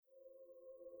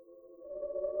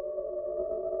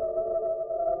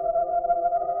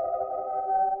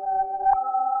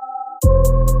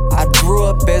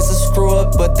up as a screw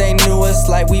up, but they knew us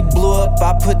like we blew up.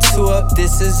 I put two up,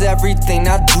 this is everything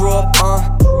I drew up,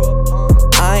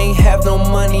 I ain't have no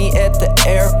money at the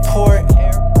airport.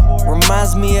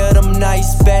 Reminds me of them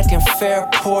nights back in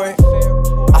Fairport.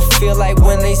 I feel like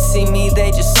when they see me,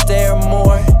 they just stare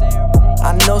more.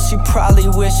 I know she probably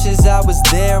wishes I was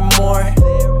there more.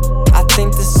 I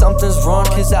think that something's wrong,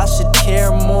 cause I should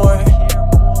care more.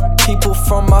 People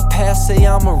from my past say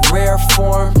I'm a rare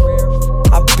form.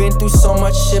 I've been through so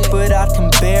much shit, but I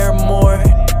can bear more.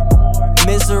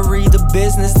 Misery, the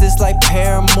business, this like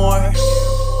Paramore.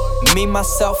 Me,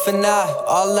 myself, and I,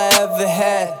 all I ever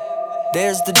had.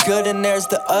 There's the good and there's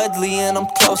the ugly, and I'm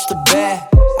close to bad.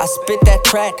 I spit that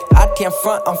track, I can't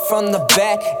front, I'm from the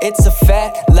back. It's a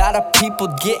fact, lot of people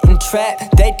getting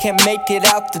trapped. They can't make it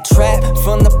out the trap.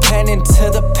 From the pen into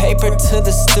the paper to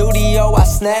the studio, I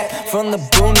snap. From the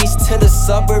boonies to the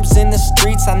suburbs, in the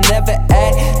streets, I never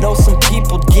act. Know some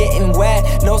people getting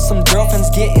wet, know some girlfriends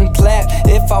getting clapped.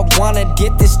 If I wanna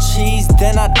get this cheese,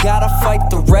 then I gotta fight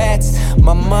the rats.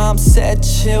 My mom said,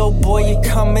 chill, boy, you're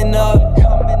coming up.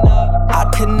 I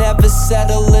could never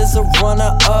settle as a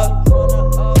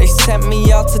runner-up. They sent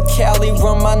me out to Cali,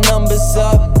 run my numbers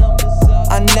up.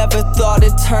 I never thought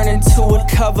it'd turn into a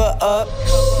cover-up.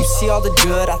 You see all the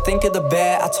good, I think of the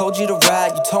bad. I told you to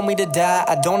ride, you told me to die.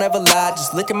 I don't ever lie,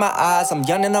 just look in my eyes. I'm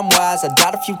young and I'm wise, I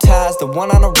got a few ties. The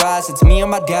one on the rise, it's me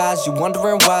and my guys. You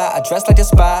wondering why, I dress like a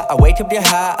spy. I wake up get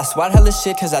high, I swat hella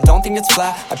shit cause I don't think it's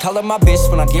fly. I call her my bitch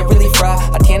when I get really fried.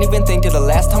 I can't even think of the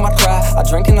last time I cried. I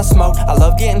drink and I smoke, I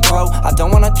love getting throat. I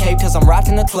don't wanna tape cause I'm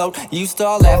rocking the float. Used to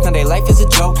all laugh, now they life is a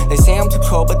joke. They say I'm too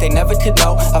cold but they never could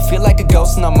know. I feel like a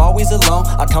ghost and I'm always alone.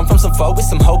 I come from some foe with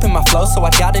some hope in my flow, so I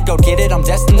gotta go get it, I'm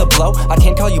destined to blow. I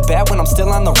can't call you bad when I'm still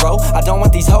on the road. I don't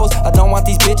want these hoes, I don't want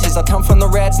these bitches. I come from the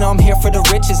rats, now I'm here for the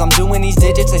riches. I'm doing these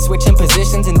digits, they switching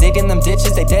positions and digging them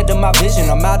ditches. They dead to my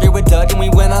vision, I'm out here with Doug and we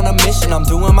went on a mission. I'm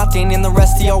doing my thing and the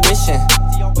rest of y'all wishing.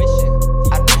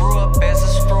 I grew up as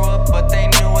a screw up, but they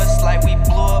knew us like we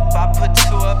blew up. I put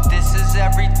two up, this is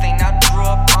everything I drew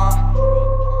up,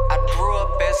 I grew up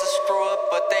as a screw up,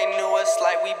 but they knew us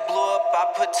like we blew up. I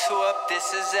put two up,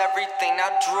 this is everything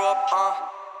I drew up,